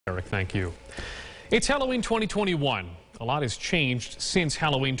Eric, thank you. It's Halloween 2021. A lot has changed since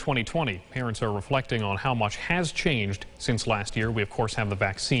Halloween 2020. Parents are reflecting on how much has changed since last year. We, of course, have the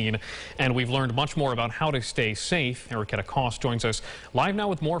vaccine, and we've learned much more about how to stay safe. Ericketta Koss joins us live now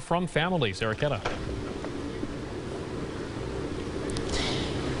with more from families. Ericketta.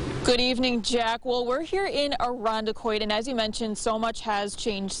 Good evening, Jack. Well, we're here in Irondequoit, and as you mentioned, so much has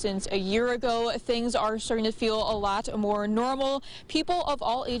changed since a year ago. Things are starting to feel a lot more normal. People of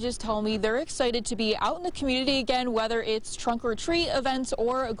all ages tell me they're excited to be out in the community again, whether it's trunk or treat events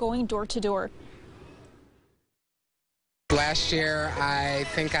or going door to door. Last year, I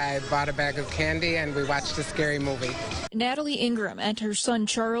think I bought a bag of candy and we watched a scary movie. Natalie Ingram and her son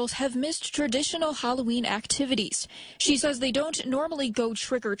Charles have missed traditional Halloween activities. She says they don't normally go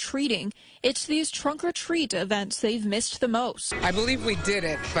trick-or-treating. It's these trunk-or-treat events they've missed the most. I believe we did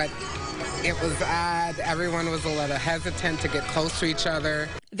it, but it was odd. Everyone was a little hesitant to get close to each other.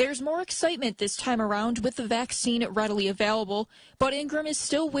 There's more excitement this time around with the vaccine readily available, but Ingram is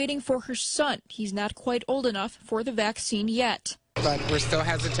still waiting for her son. He's not quite old enough for the vaccine yet. But we're still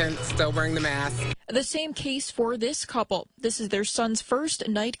hesitant, still wearing the mask. The same case for this couple. This is their son's first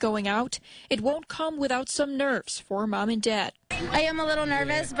night going out. It won't come without some nerves for mom and dad. I am a little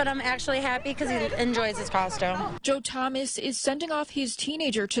nervous, but I'm actually happy because he enjoys his costume. Joe Thomas is sending off his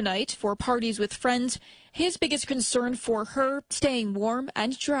teenager tonight for parties with friends. His biggest concern for her, staying warm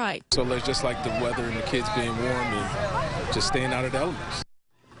and dry. So let's just like the weather and the kids being warm and just staying out of the elements.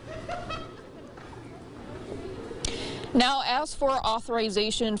 Now, as for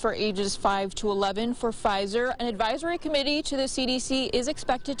authorization for ages 5 to 11 for Pfizer, an advisory committee to the CDC is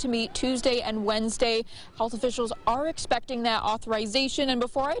expected to meet Tuesday and Wednesday. Health officials are expecting that authorization. And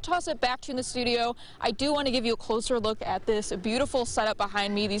before I toss it back to you in the studio, I do want to give you a closer look at this beautiful setup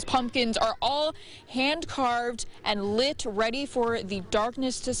behind me. These pumpkins are all hand carved and lit, ready for the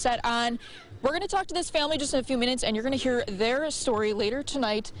darkness to set on. We're going to talk to this family just in a few minutes, and you're going to hear their story later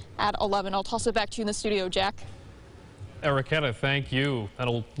tonight at 11. I'll toss it back to you in the studio, Jack. Ericketta, thank you.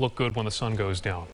 That'll look good when the sun goes down.